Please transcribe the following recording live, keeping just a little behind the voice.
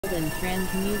controlled and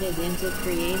transmuted into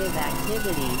creative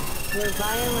activity, were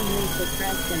violently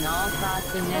suppressed and all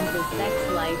thoughts anent the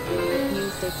sex life were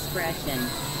refused expression.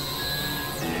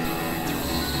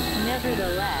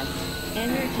 Nevertheless,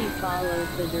 energy follows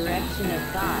the direction of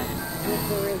thought, with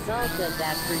the result that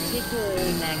that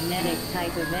particularly magnetic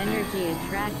type of energy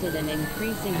attracted an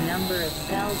increasing number of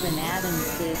cells and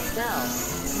atoms to itself.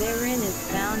 Therein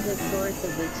is found the source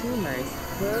of the tumors,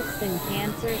 growths and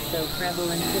cancers so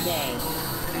prevalent today.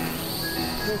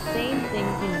 The same thing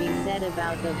can be said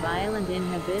about the violent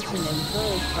inhibition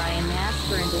imposed by an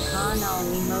aspirant upon all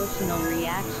emotional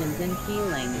reactions and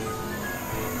feelings.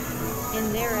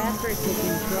 In their effort to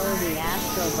control the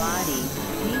astral body,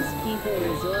 these people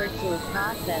resort to a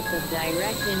process of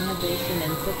direct inhibition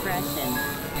and suppression.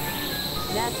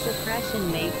 That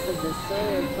suppression makes of the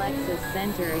solar plexus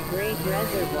center a great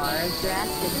reservoir of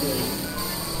drastically.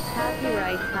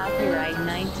 Copyright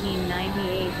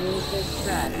 1998 Lucis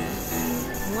Trust.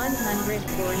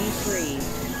 143.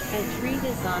 A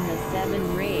Treatise on the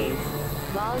Seven Rays.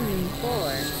 Volume 4.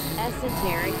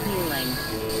 Esoteric Healing.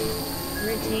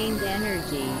 Retained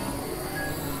energy.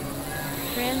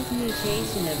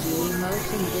 Transmutation of the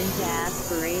emotions into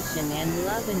aspiration and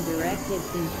love and directed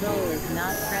control is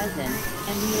not present,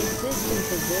 and the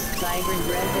existence of this vibrant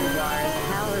reservoir of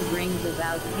power brings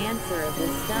about cancer of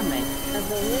the stomach, of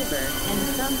the liver, and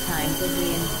sometimes of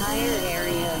the entire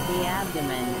area of the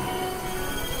abdomen.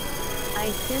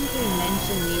 I simply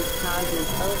mention these causes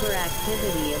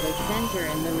overactivity of a center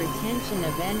and the retention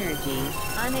of energy,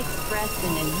 unexpressed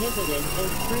and inhibited, as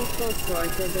fruitful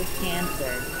sources of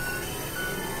cancer.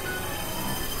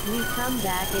 We come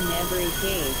back in every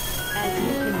case, as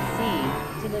you can see,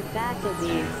 to the fact of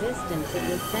the existence of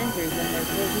the centers and their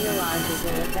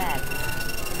physiological effects.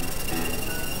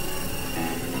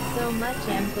 So much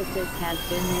emphasis has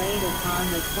been laid upon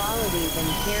the qualities and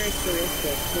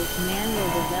characteristics which man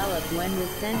will develop when the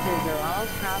centers are all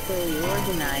properly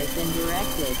organized and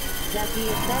directed, that the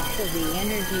effects of the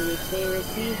energy which they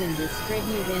receive and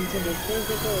distribute into the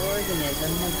physical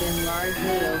organism have been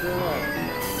largely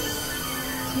overlooked.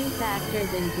 Two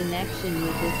factors in connection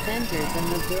with the centers and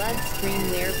the bloodstream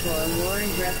therefore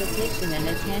warrant repetition and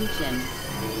attention.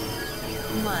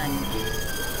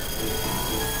 1.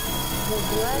 The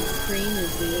bloodstream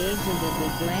is the agent of the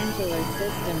glandular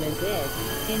system as it,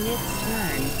 in its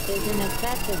turn, is an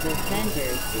effect of the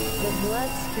centers. The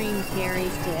bloodstream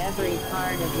carries to every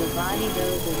part of the body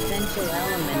those essential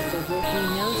elements of which we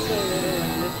know so little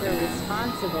and which are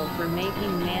responsible for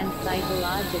making man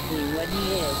psychologically what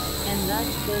he is, and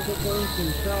thus physically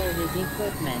control his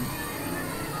equipment.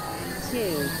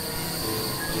 2.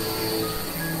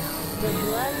 The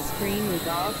bloodstream is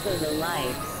also the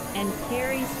life, and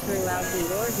carries throughout the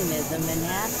organism an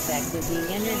aspect of the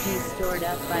energy stored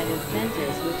up by the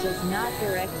centers which is not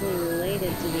directly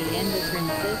related to the endocrine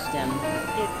system.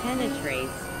 It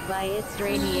penetrates, by its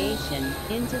radiation,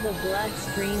 into the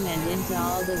bloodstream and into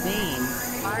all the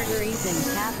veins, arteries and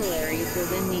capillaries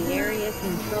within the area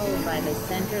controlled by the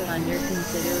center under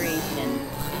consideration.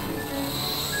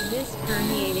 This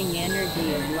permeating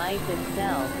energy of life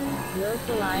itself,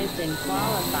 localized and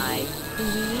qualified, can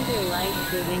be either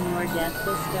life-giving or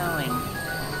death-bestowing.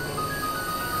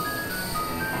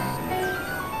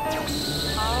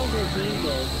 All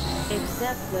diseases,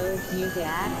 except those due to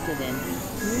accidents,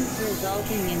 roots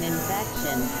resulting in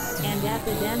infection, and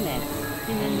epidemics,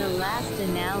 can in the last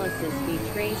analysis be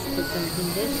traced to some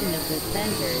condition of the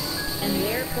centers, and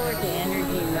therefore to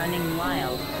energy running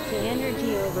wild, to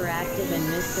energy overactive and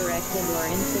misdirected or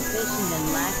insufficient and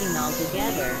lacking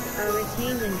altogether, or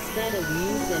retained instead of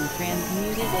used and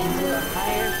transmuted into a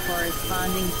higher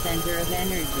corresponding center of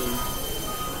energy.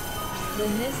 The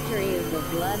mystery of the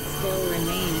blood still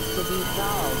remains to be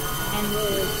solved, and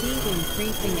will receive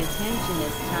increasing attention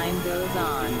as time goes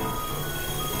on.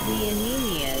 The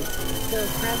anemias, so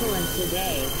prevalent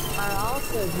today, are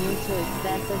also due to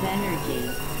excessive energy.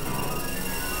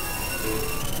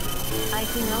 I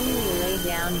can only lay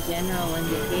down general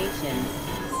indications,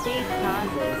 state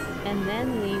causes, and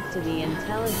then leave to the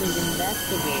intelligent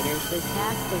investigators the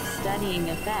task of studying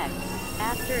effects,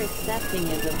 after accepting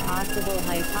as a possible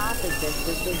hypothesis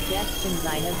the suggestions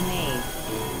I have made.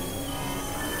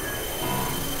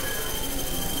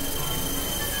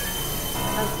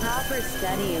 A proper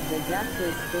study of the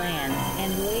ductless glands, and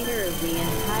later of the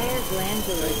entire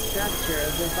glandular structure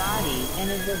of the body and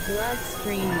of the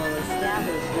bloodstream will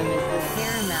establish them as the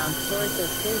paramount source of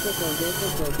physical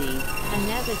difficulty,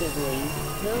 inevitably,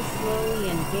 though slowly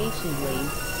and patiently,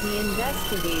 The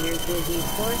investigators will be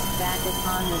forced back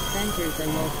upon the centers and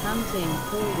will come to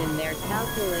include in their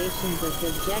calculations a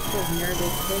subjective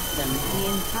nervous system, the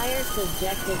entire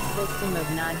subjective system of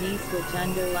nadis which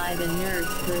underlie the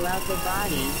nerves throughout the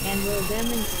body, and will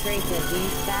demonstrate that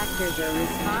these factors are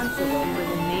responsible for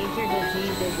the major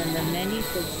diseases and the many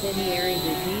subsidiary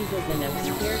diseases and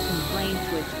obscure complaints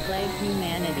which plague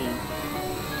humanity.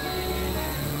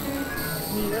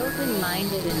 The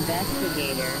open-minded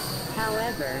investigator,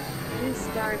 however, who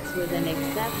starts with an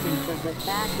acceptance of the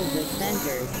fact of the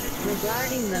centers,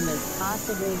 regarding them as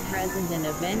possibly present and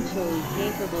eventually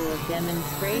capable of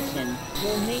demonstration,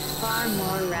 will make far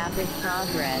more rapid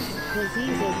progress.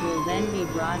 Diseases will then be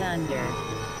brought under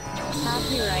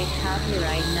copyright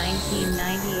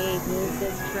 1998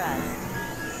 Lucis Trust.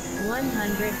 144.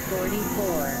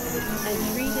 A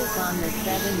Treatise on the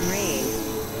Seven Rays,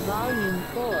 Volume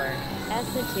 4,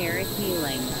 Esoteric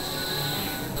Healing.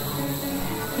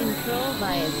 Control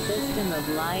by a system of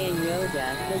Laya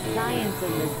Yoga, the science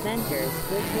of the centers,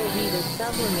 which will be the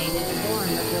sublimated form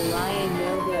of the Laya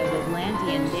Yoga of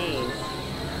Atlantean days.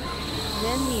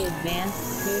 Then the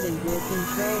advanced student will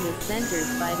control the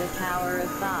centers by the power of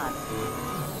thought.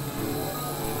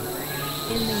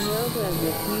 In the yoga of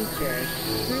the future,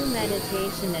 through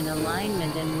meditation and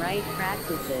alignment and right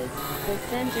practices, the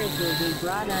centers will be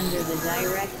brought under the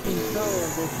direct control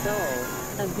of the soul,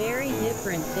 a very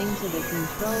different thing to the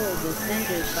control of the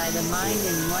centers by the mind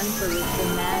and one for which the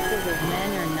masses of men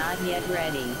are not yet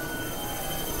ready.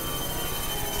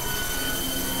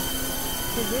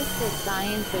 To this the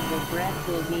science of the breath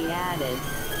will be added.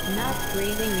 Not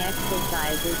breathing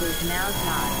exercises is now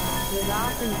taught, with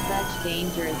often such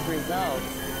dangerous results,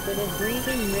 but a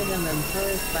breathing rhythm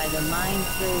imposed by the mind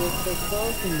through which the soul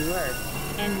can work,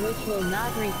 and which will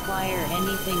not require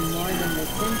anything more than the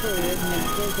simple rhythmic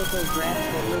physical breath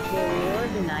but which will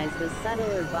reorganize the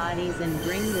subtler bodies and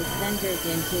bring the centers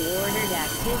into ordered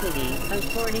activity,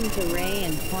 according to ray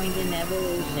and point in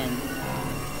evolution.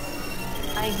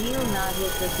 I deal not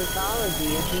with the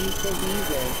pathology of these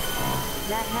diseases.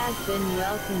 That has been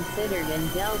well considered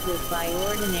and dealt with by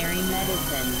ordinary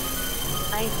medicine.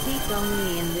 I seek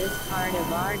only in this part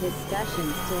of our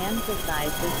discussions to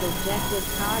emphasize the subjective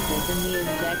causes and the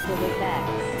objective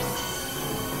effects.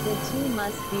 The two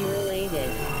must be related.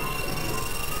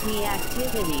 The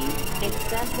activity,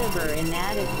 excessive or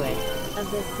inadequate, of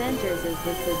the centers is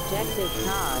the subjective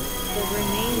cause, that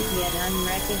remains yet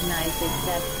unrecognized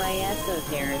except by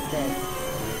esotericists.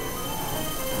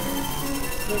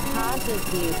 The causes,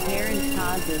 the apparent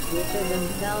causes which are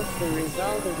themselves the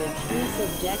result of a true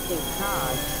subjective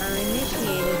cause, are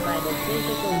initiated by the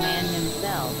physical man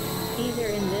himself, either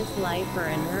in this life or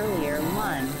an earlier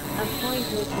one, a point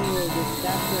which we will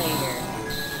discuss later.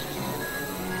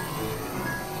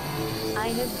 I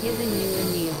have given you in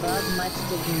the above much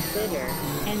to consider,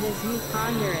 and as you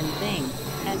ponder and think,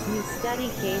 as you study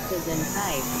cases and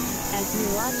types, as you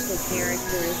watch the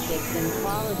characteristics and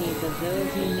qualities of those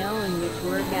you know and which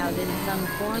work out in some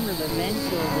form of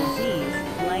eventual disease,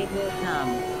 light will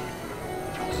come.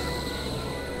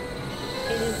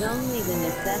 It is only the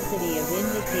necessity of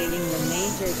indicating the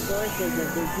major sources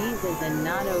of diseases and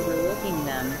not overlooking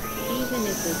them, even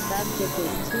if the subject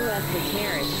is too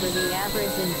esoteric for the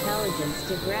average intelligence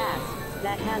to grasp,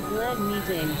 that has led me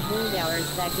to include our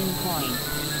second point.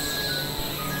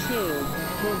 2.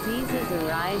 Diseases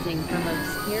arising from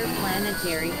obscure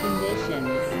planetary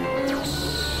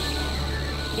conditions.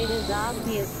 It is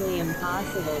obviously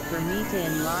impossible for me to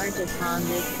enlarge upon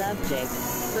this subject,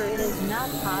 for it is not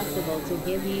possible to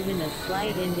give even a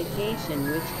slight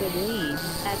indication which could lead,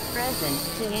 at present,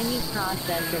 to any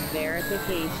process of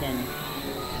verification.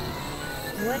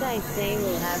 What I say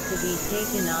will have to be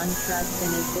taken on trust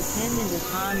and is dependent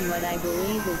upon what I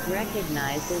believe is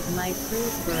recognized as my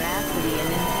proved veracity and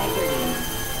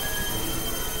integrity.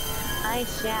 I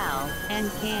shall,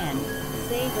 and can,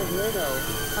 say but little,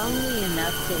 only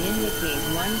enough to indicate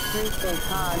one fruitful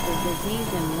cause of disease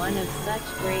and one of such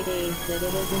great age that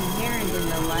it is inherent in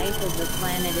the life of the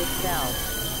planet itself.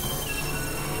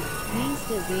 These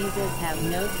diseases have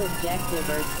no subjective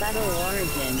or subtle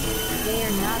origin, they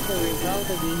are not the result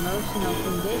of emotional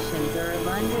conditions or of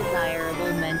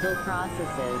undesirable mental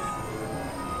processes.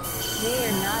 They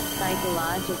are not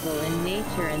psychological in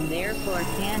nature and therefore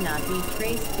cannot be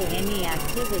traced to any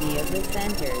activity of the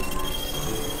centers.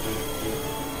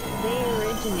 They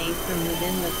originate from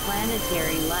within the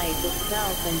planetary life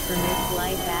itself and from its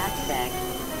life aspect,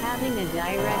 having a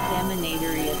direct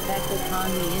emanatory effect upon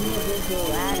the individual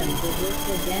atoms of which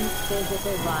the dense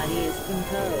physical body is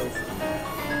composed.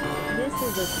 This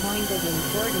is a point of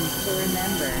importance to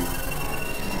remember.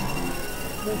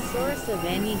 The source of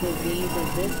any disease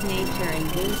of this nature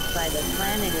induced by the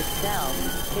planet itself,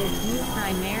 is due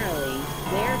primarily,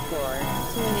 therefore,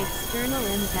 to an external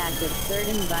impact of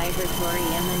certain vibratory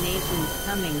emanations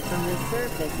coming from the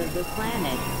surface of the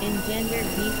planet, engendered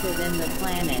deep within the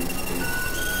planet.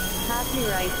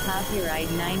 Copyright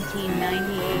 1998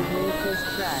 Lucis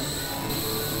Trust.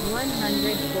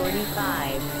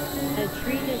 145. A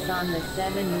Treatise on the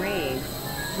Seven Rays.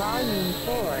 Volume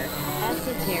 4,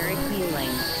 Esoteric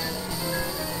Healing.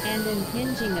 And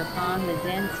impinging upon the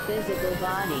dense physical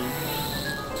body.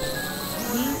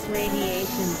 These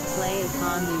radiations play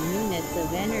upon the units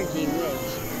of energy which,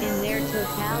 in their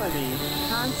totality,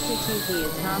 constitute the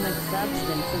atomic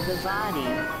substance of the body.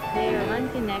 They are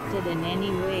unconnected in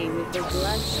any way with the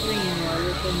bloodstream or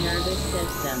with the nervous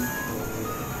system.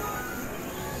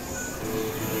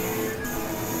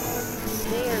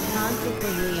 They are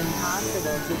consequently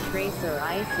impossible to trace or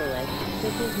isolate,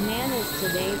 because man is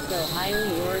today so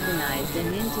highly organized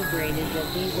and integrated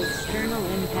that these external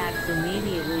impacts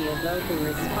immediately evoke a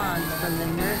response from the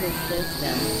nervous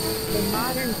system. The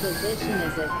modern physician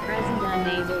is at present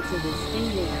unable to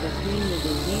distinguish between the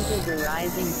diseases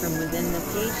arising from within the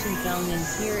patient's own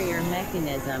interior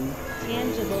mechanism,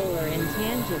 tangible or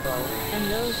intangible, and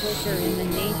those which are in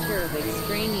the nature of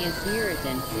extraneous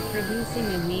irritants, producing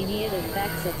immediate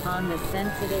effects upon the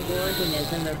sensitive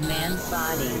organism of man's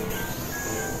body.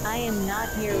 I am not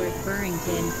here referring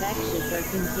to infectious or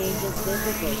contagious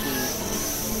difficulties.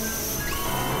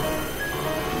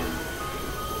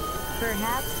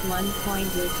 Perhaps one point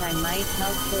which I might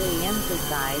helpfully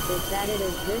emphasize is that it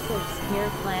is this obscure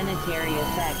planetary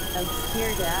effect, obscure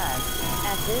to us,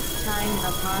 at this time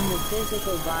upon the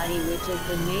physical body which is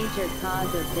the major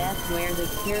cause of death where the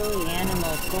purely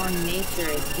animal form nature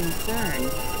is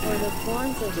concerned, or the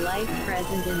forms of life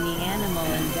present in the animal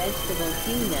and vegetable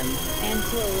kingdom, and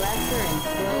to a lesser and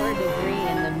slower degree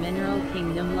in the mineral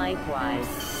kingdom likewise.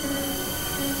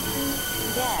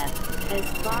 Death, as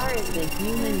far as the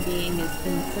human being is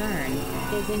concerned,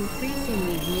 is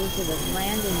increasingly due to the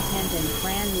planned intent and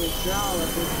planned withdrawal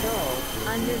of the soul,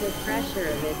 under the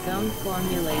pressure of its own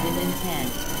formulated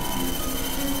intent.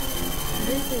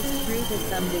 This is true to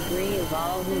some degree of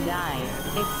all who die,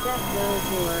 except those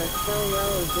who are of so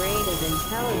low a grade of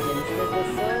intelligence that the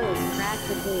soul is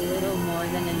practically little more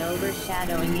than an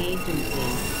overshadowing agency.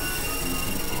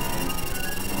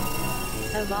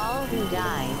 Of all who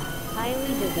die,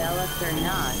 highly developed or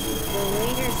not, the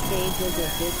later stages of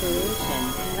dissolution,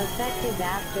 effective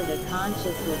after the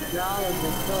conscious withdrawal of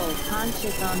the soul,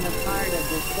 conscious on the part of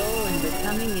the soul and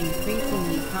becoming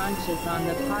increasingly conscious on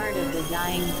the part of the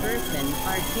dying person,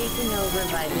 are taken over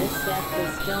by this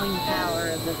death-bestowing power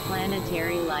of the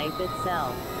planetary life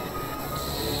itself.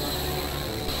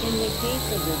 In the case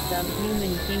of the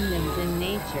subhuman kingdoms in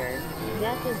nature,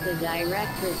 death is the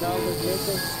direct result of this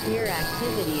obscure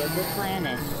activity of the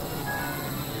planet.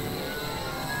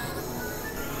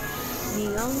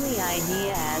 The only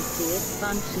idea as to its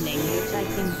functioning which I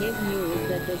can give you is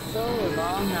that the soul of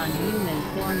all non-human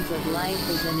forms of life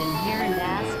is an inherent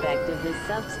aspect of the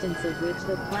substance of which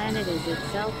the planet is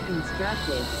itself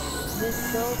constructed. This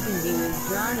soul can be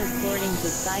withdrawn according to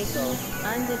cycles,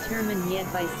 undetermined yet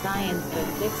by science but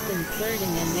fixed and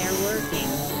certain in their working,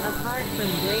 apart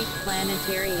from great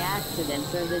planetary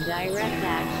accidents or the direct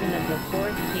action of the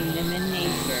fourth kingdom in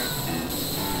nature.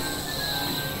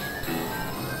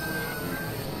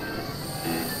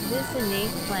 This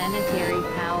innate planetary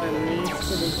power leads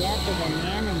to the death of an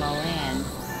animal and,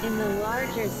 in the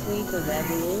larger sweep of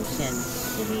evolution,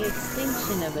 to the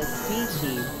extinction of a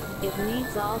species. It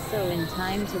leads also in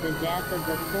time to the death of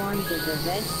the forms of the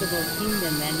vegetable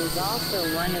kingdom and is also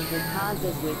one of the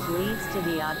causes which leads to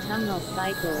the autumnal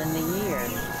cycle in the year,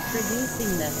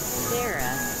 producing the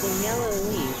sera, the yellow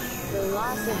leaf, the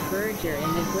loss of verdure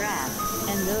in the grass,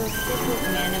 and those cyclic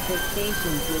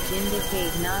manifestations which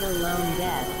indicate not alone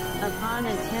death, upon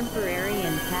a temporary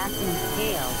and passing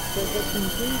scale, but the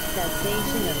complete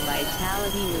cessation of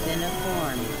vitality within a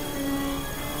form.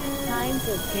 Times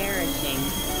of perishing,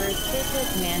 or cyclic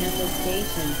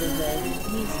manifestations of the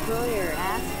destroyer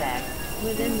aspect,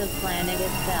 within the planet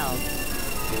itself.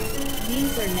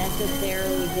 These are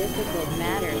necessarily difficult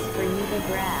matters for you to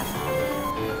grasp.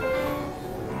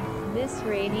 This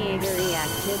radiatory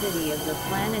activity of the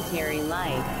planetary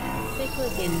life,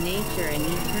 cyclic in nature and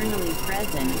eternally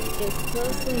present, is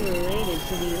closely related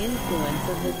to the influence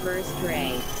of the first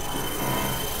ray.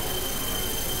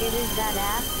 It is that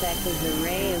aspect of the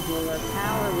ray of will or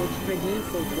power which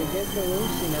produces the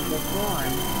dissolution of the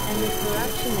form, and the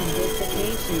corruption and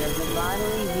dissipation of the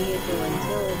bodily vehicle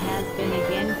until it has been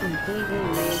again completely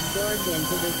reabsorbed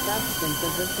into the substance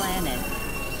of the planet.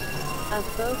 A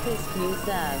focused use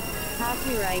of.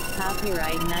 Copyright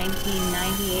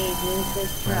 1998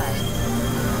 Lucas Trust.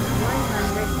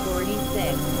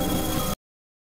 146.